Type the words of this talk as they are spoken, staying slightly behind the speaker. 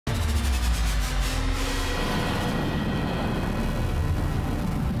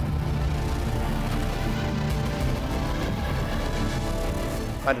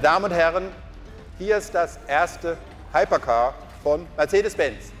Meine Damen und Herren, hier ist das erste Hypercar von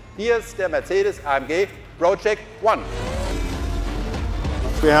Mercedes-Benz. Hier ist der Mercedes-AMG Project One.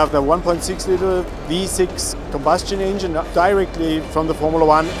 We have the 1.6 liter V6 combustion engine directly from the Formula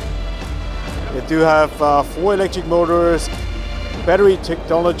One. We do have 4 electric motors. Battery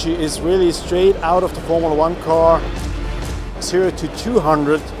technology is really straight out of the Formula One car. 0 to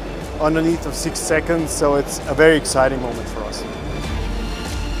 200 underneath of 6 seconds, so it's a very exciting moment for us.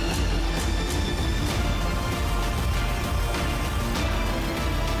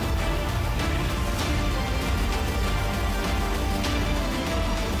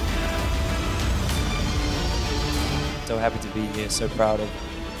 So happy to be here, so proud of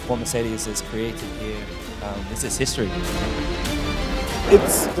what Mercedes has created here. This is history.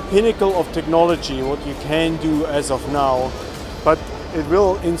 It's the pinnacle of technology, what you can do as of now, but it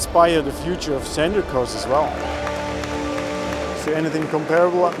will inspire the future of standard cars as well. Is there anything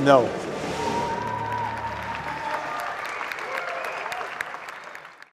comparable? No.